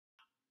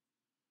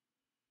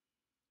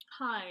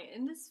Hi,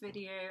 in this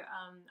video,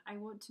 I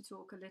want to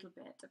talk a little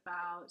bit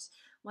about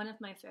one of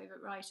my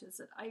favourite writers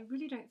that I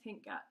really don't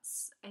think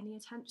gets any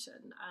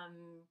attention,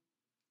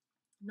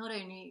 not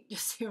only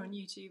just here on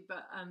YouTube,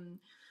 but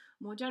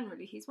more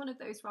generally. He's one of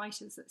those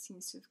writers that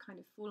seems to have kind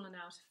of fallen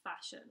out of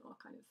fashion or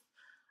kind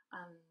of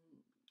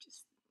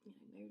just,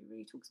 nobody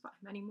really talks about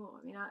him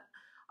anymore.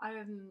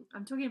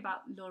 I'm talking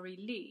about Laurie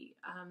Lee,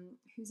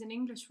 who's an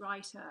English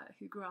writer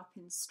who grew up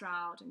in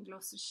Stroud in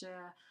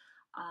Gloucestershire,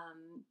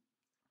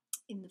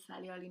 in the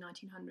fairly early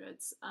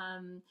 1900s,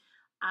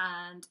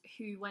 and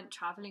who went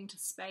travelling to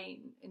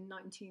Spain in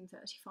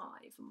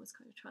 1935 and was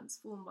kind of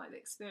transformed by the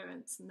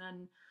experience. And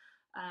then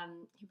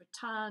he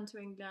returned to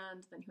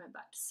England, then he went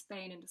back to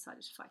Spain and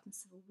decided to fight in the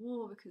Civil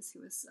War because he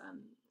was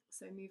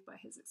so moved by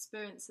his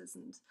experiences,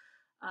 and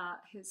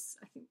his,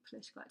 I think,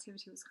 political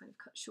activity was kind of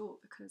cut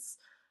short because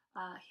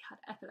he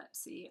had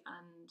epilepsy,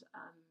 and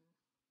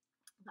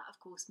that of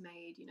course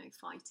made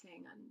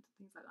fighting and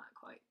things like that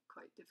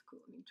quite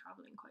difficult. I mean,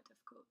 travelling quite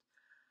difficult.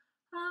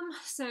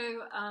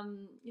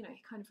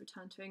 He kind of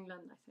returned to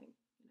England. I think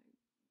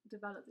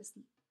developed this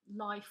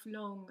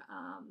lifelong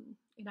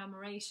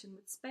enamoration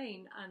with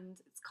Spain and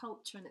its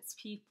culture and its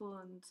people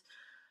and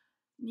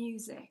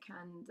music,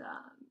 and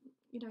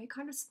he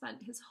kind of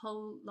spent his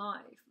whole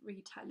life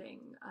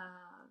retelling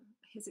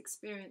his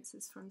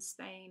experiences from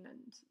Spain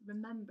and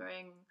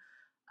remembering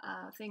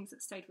things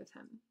that stayed with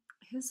him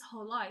his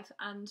whole life.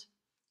 And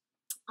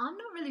I'm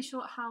not really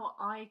sure how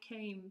I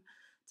came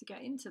to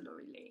get into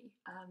Laurie Lee.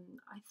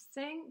 I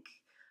think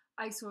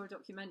I saw a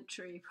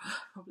documentary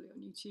probably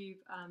on YouTube,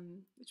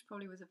 which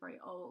probably was a very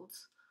old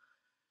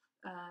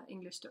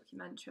English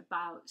documentary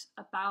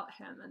about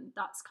him, and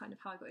that's kind of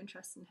how I got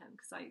interested in him,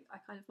 because I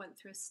kind of went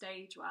through a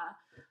stage where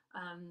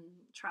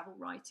travel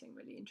writing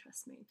really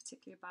interests me,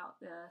 particularly about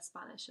the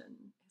Spanish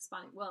and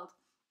Hispanic world.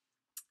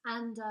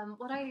 And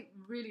what I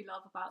really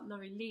love about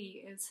Laurie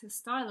Lee is his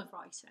style of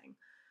writing,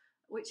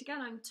 which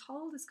again I'm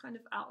told is kind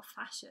of out of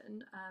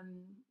fashion,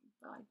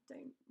 but I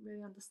don't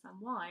really understand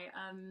why.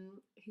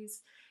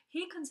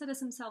 He considers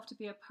himself to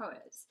be a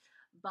poet,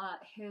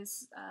 but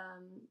his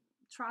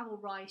travel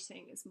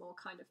writing is more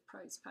kind of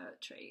prose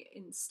poetry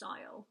in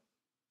style.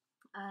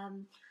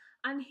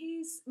 And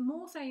he's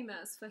more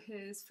famous for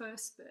his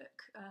first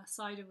book,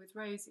 Cider with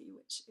Rosie,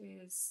 which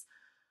is,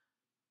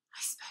 I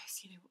suppose,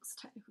 what's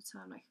the technical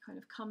term, like a kind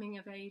of coming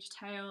of age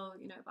tale,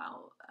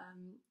 about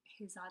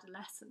his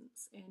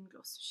adolescence in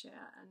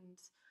Gloucestershire and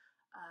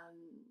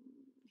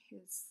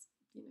his,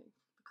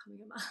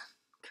 becoming a man.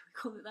 Can we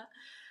call it that?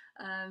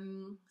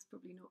 It's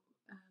probably not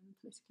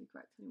politically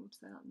correct anymore to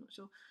say that, I'm not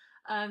sure.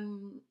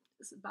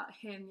 It's about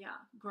him,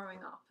 growing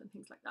up and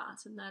things like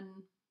that. And then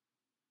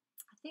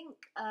I think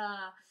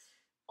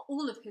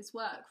all of his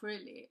work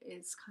really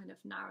is kind of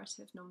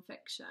narrative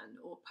nonfiction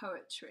or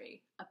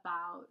poetry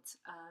about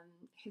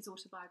his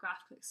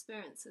autobiographical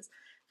experiences.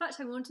 In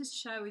fact, I wanted to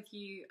share with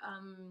you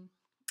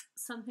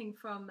something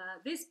from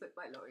this book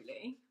by Laurie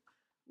Lee,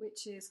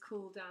 which is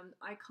called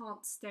I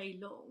Can't Stay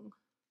Long.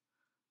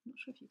 I'm not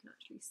sure if you can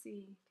actually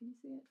see. Can you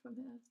see it from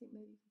here? I think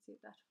maybe you can see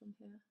it better from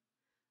here.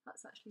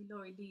 That's actually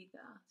Laurie Lee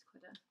there. It's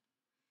quite a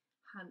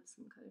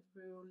handsome, kind of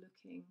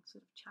rural-looking,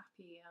 sort of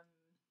chappy,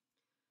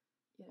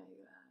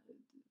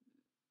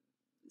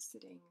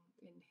 sitting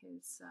in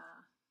his,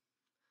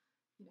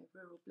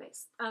 rural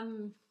bliss.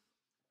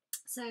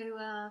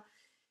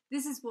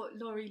 This is what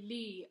Laurie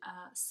Lee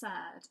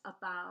said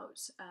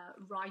about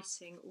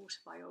writing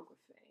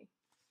autobiography.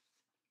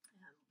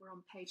 We're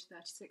on page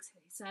 36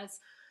 here. He says,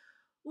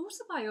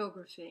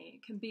 "Autobiography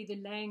can be the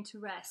laying to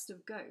rest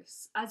of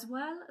ghosts as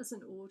well as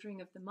an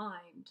ordering of the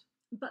mind.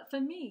 But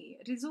for me,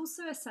 it is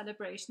also a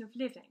celebration of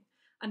living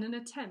and an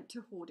attempt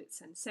to hoard its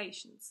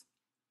sensations.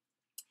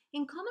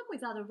 In common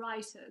with other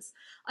writers,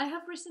 I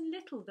have written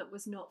little that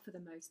was not for the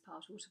most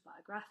part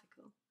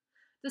autobiographical.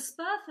 The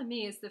spur for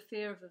me is the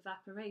fear of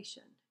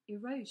evaporation,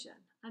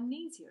 erosion,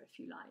 amnesia if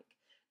you like,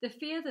 the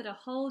fear that a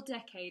whole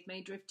decade may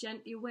drift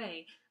gently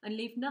away and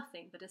leave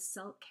nothing but a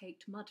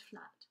salt-caked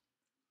mudflat.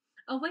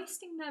 A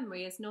wasting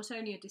memory is not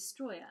only a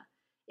destroyer,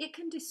 it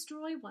can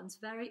destroy one's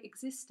very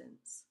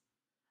existence.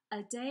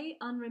 A day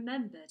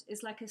unremembered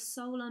is like a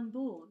soul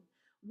unborn,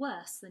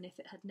 worse than if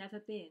it had never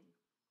been.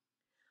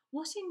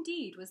 What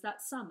indeed was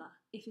that summer,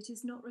 if it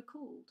is not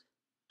recalled?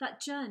 That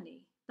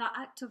journey, that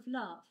act of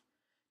love?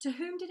 To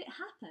whom did it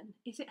happen,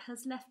 if it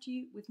has left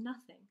you with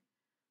nothing?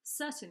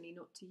 Certainly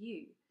not to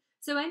you.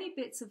 So any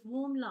bits of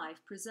warm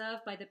life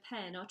preserved by the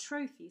pen are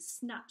trophies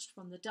snatched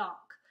from the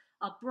dark,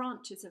 are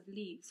branches of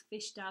leaves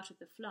fished out of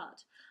the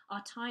flood,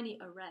 are tiny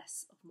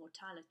arrests of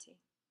mortality.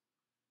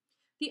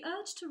 The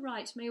urge to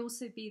write may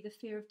also be the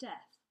fear of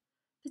death,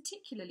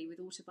 particularly with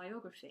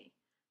autobiography,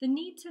 the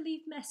need to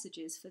leave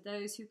messages for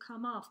those who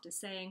come after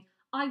saying,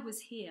 'I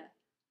was here,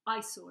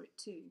 I saw it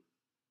too.'"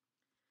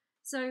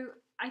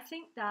 So I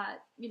think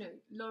that,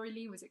 Laurie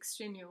Lee was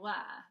extremely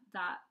aware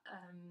that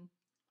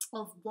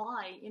of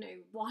why,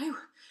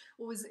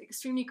 or was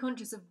extremely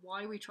conscious of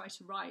why we try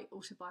to write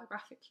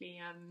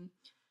autobiographically.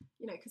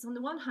 Because on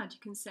the one hand, you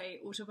can say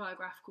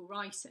autobiographical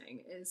writing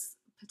is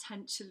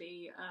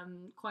potentially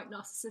quite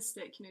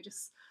narcissistic, you know,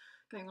 just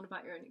going on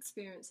about your own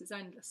experiences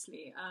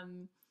endlessly.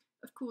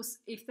 Of course,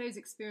 if those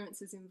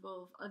experiences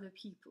involve other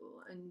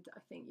people, and I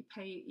think you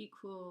pay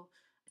equal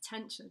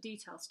attention to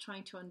details,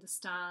 trying to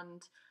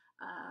understand,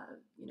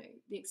 you know,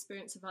 the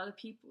experience of other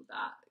people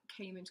that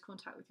came into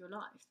contact with your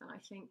life, then I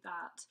think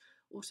that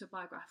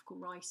autobiographical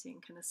writing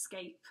can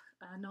escape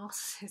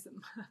narcissism,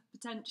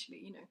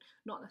 potentially, you know,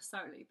 not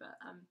necessarily, but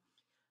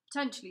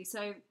potentially.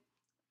 So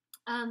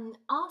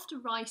after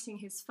writing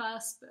his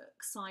first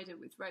book, Cider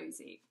with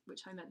Rosie,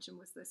 which I mentioned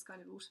was this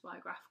kind of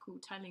autobiographical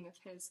telling of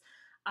his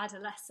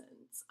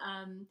adolescence,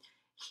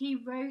 he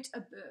wrote a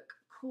book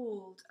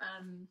called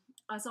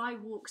As I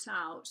Walked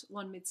Out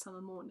One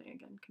Midsummer Morning.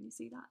 Again, can you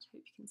see that?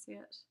 Hope you can see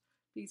it.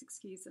 Please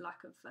excuse the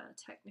lack of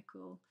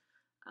technical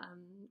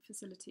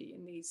facility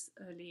in these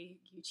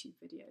early YouTube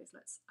videos.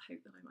 Let's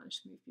hope that I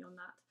managed to move beyond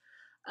that.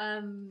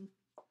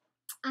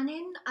 And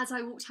in As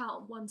I Walked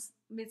Out One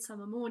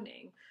Midsummer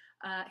Morning,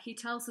 he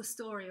tells the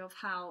story of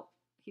how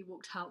he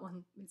walked out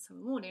one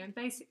midsummer morning, and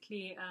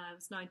basically it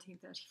was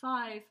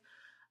 1935.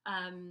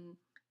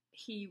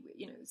 He,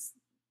 you know, was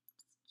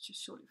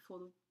just shortly before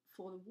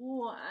the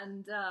war,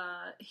 and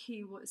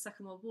he was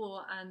Second World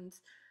War, and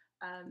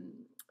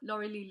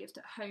Laurie Lee lived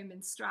at home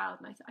in Stroud,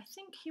 and I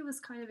think he was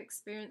kind of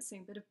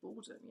experiencing a bit of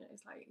boredom. You know,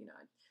 it's like, you know,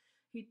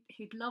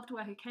 he'd loved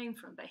where he came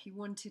from, but he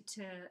wanted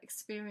to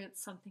experience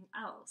something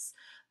else.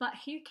 But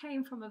he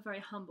came from a very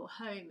humble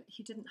home.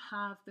 He didn't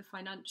have the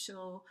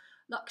financial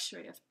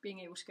luxury of being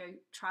able to go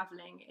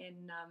travelling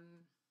in,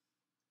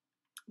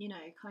 you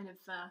know, kind of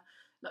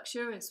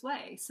luxurious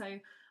way. So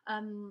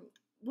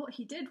what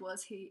he did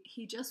was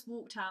he just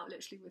walked out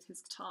literally with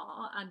his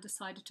guitar and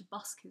decided to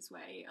busk his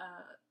way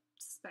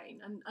to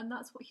Spain, and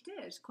that's what he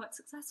did quite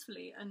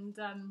successfully. And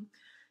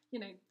you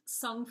know,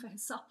 sung for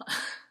his supper,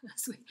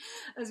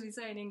 as we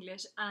say in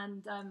English.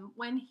 And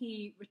when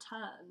he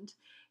returned,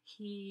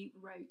 he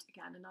wrote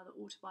again another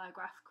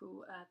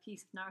autobiographical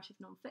piece of narrative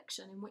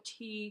non-fiction in which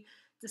he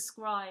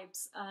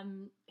describes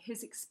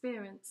his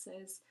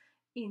experiences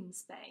in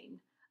Spain.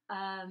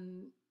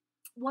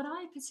 What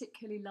I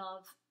particularly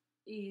love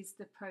is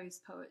the prose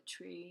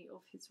poetry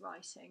of his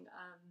writing.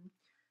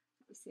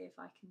 Let me see if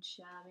I can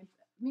share. I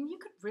mean, you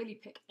could really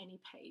pick any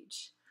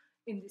page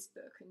in this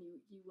book and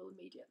you will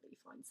immediately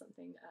find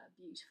something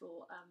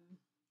beautiful.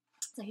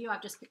 So here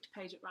I've just picked a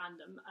page at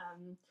random.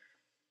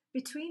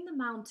 Between the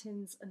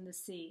mountains and the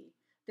sea,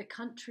 the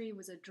country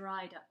was a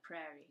dried up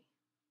prairie,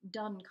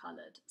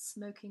 dun-coloured,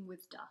 smoking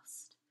with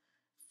dust.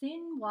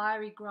 Thin,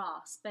 wiry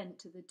grass bent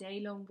to the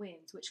day-long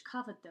winds which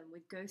covered them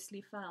with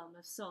ghostly film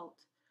of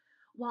salt,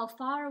 while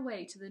far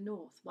away to the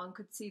north one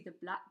could see the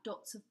black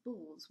dots of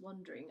bulls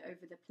wandering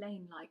over the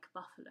plain like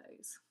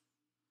buffaloes.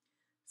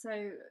 So,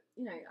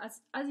 you know,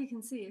 as you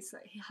can see, it's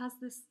like he has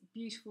this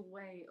beautiful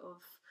way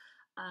of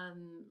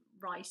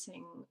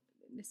writing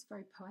in this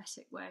very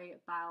poetic way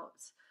about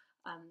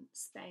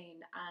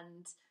Spain,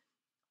 and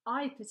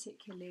I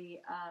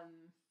particularly,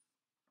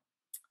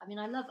 I mean,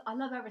 I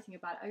love everything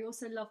about it. I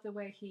also love the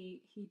way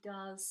he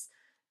does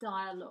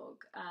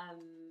dialogue. Let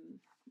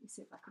me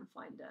see if I can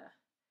find a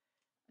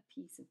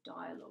piece of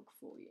dialogue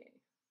for you.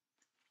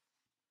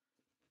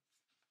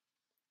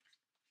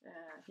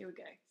 Here we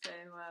go. So.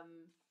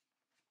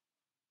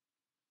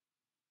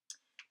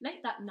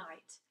 Late that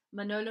night,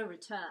 Manolo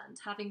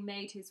returned, having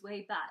made his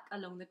way back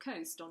along the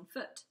coast on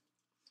foot.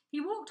 He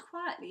walked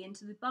quietly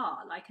into the bar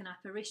like an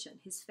apparition,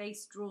 his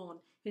face drawn,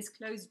 his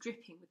clothes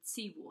dripping with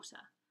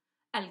seawater.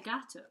 El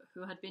Gato,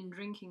 who had been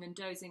drinking and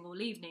dozing all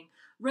evening,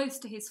 rose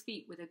to his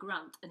feet with a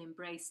grunt and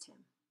embraced him.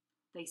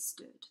 They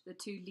stood, the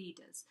two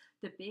leaders,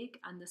 the big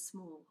and the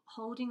small,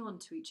 holding on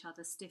to each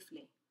other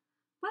stiffly.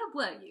 "Where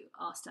were you?"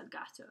 asked El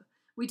Gato.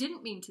 "We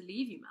didn't mean to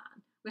leave you,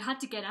 man. We had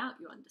to get out,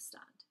 you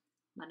understand."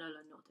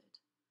 Manolo nodded.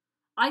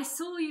 "I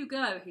saw you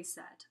go," he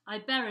said. "I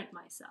buried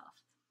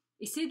myself.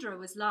 Isidro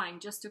was lying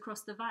just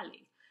across the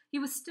valley. He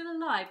was still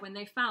alive when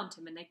they found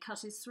him and they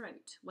cut his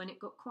throat. When it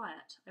got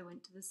quiet, I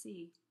went to the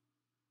sea."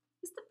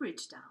 "Is the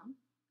bridge down?"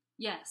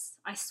 "Yes,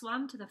 I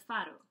swam to the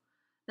Faro.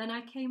 Then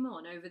I came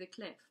on over the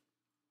cliff."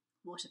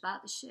 "What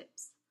about the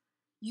ships?"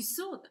 "You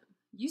saw them.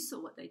 You saw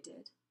what they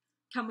did.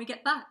 Can we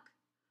get back?"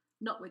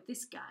 "Not with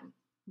this gang.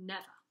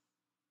 Never."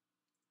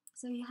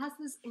 So he has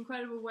this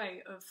incredible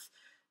way of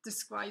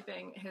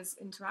describing his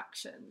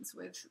interactions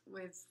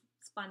with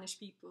Spanish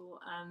people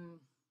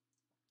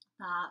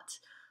that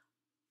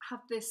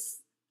have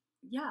this,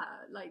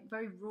 yeah, like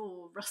very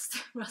raw,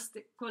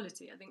 rustic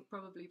quality. I think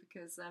probably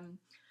because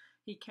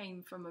he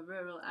came from a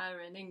rural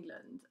area in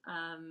England.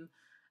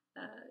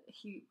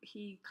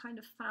 He kind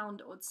of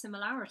found odd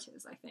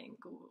similarities, I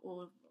think,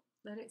 or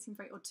they don't seem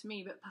very odd to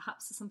me, but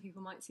perhaps to some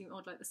people might seem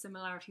odd, like the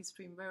similarities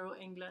between rural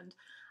England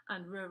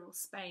and rural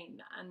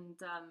Spain.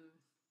 And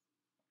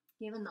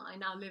given that I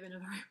now live in a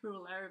very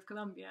rural area of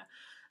Colombia,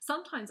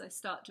 sometimes I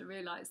start to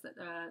realise that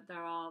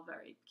there are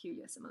very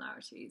peculiar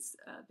similarities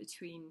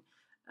between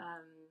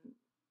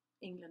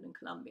England and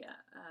Colombia.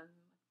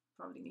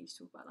 Probably need to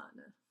talk about that in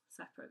a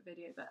separate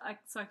video, but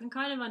so I can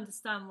kind of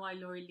understand why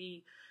Laurie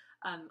Lee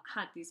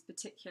had these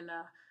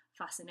particular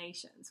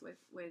fascinations with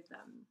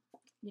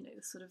you know,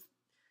 the sort of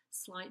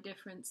slight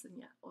difference and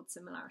yet odd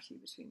similarity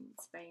between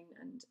Spain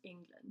and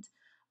England.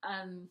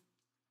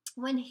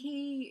 When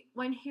he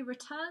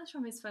returned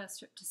from his first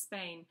trip to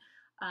Spain,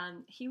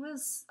 he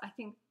was, I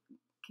think,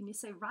 can you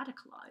say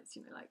radicalized,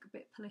 you know, like a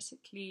bit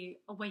politically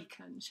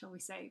awakened, shall we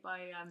say,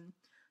 by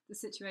the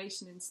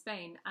situation in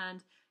Spain.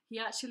 And he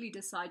actually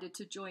decided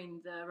to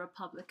join the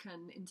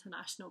Republican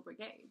International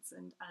Brigades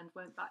and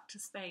went back to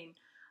Spain.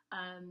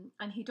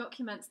 And he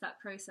documents that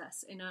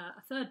process in a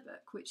third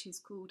book, which is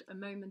called A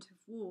Moment of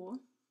War.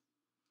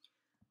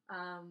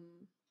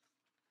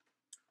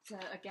 So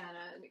again,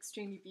 an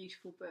extremely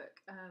beautiful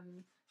book.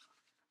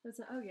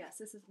 Oh yes,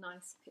 this is a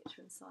nice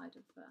picture inside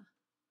of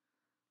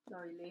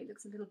Laurie Lee. It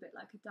looks a little bit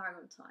like a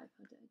daguerreotype.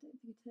 I don't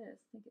think it is.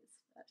 I think it's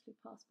actually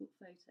a passport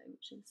photo,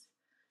 which is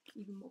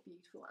even more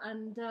beautiful.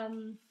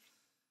 And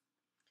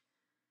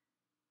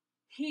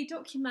he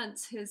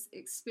documents his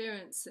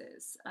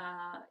experiences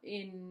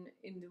in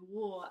the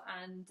war,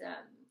 and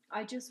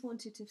I just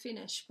wanted to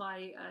finish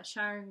by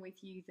sharing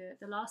with you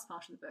the last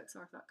part of the book.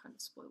 Sorry if that kind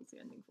of spoils the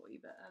ending for you,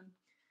 but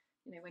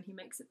you know, when he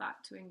makes it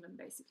back to England,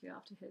 basically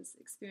after his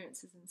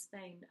experiences in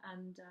Spain,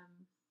 and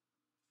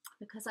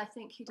because I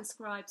think he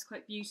describes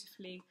quite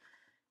beautifully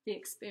the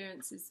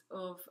experiences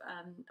of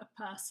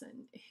a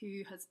person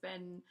who has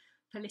been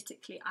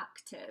politically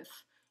active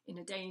in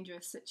a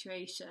dangerous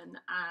situation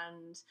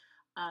and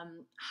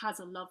has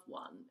a loved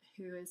one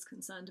who is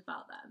concerned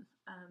about them.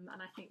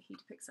 And I think he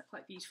depicts that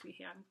quite beautifully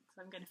here.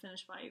 So I'm going to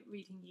finish by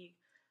reading you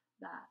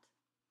that.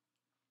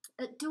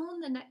 At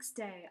dawn the next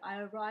day, I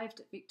arrived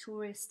at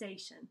Victoria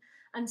Station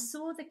and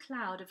saw the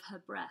cloud of her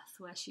breath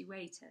where she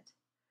waited.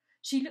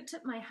 She looked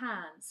at my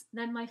hands,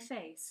 then my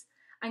face,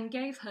 and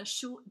gave her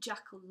short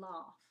jackal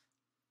laugh.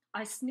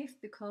 I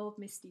sniffed the cold,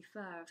 misty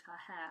fur of her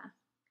hair.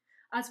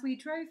 As we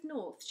drove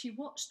north, she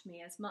watched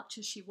me as much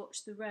as she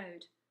watched the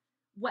road.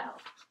 Well,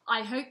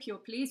 I hope you're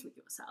pleased with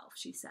yourself,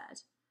 she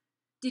said.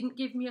 Didn't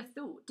give me a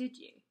thought, did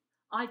you?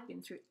 I've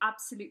been through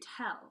absolute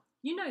hell.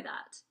 You know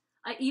that.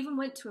 I even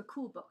went to a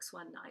call box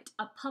one night,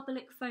 a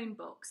public phone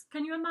box.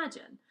 Can you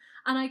imagine?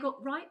 And I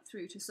got right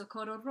through to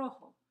Socorro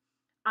Rojo,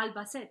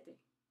 Albacete.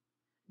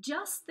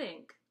 Just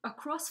think,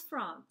 across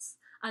France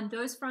and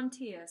those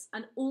frontiers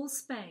and all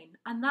Spain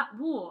and that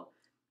war.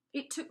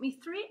 It took me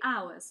 3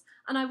 hours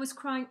and I was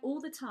crying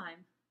all the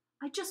time.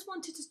 I just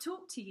wanted to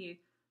talk to you.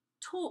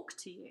 Talk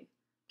to you.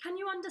 Can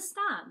you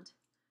understand?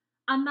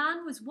 A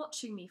man was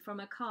watching me from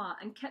a car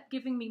and kept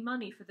giving me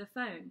money for the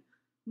phone.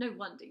 No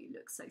wonder you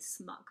look so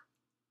smug.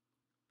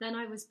 Then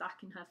I was back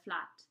in her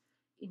flat,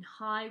 in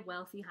high,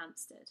 wealthy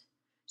Hampstead.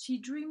 She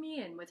drew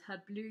me in with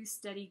her blue,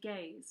 steady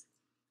gaze.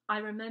 I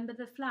remember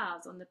the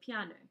flowers on the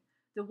piano,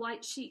 the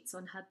white sheets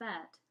on her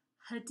bed,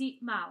 her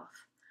deep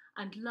mouth,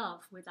 and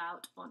love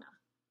without honour.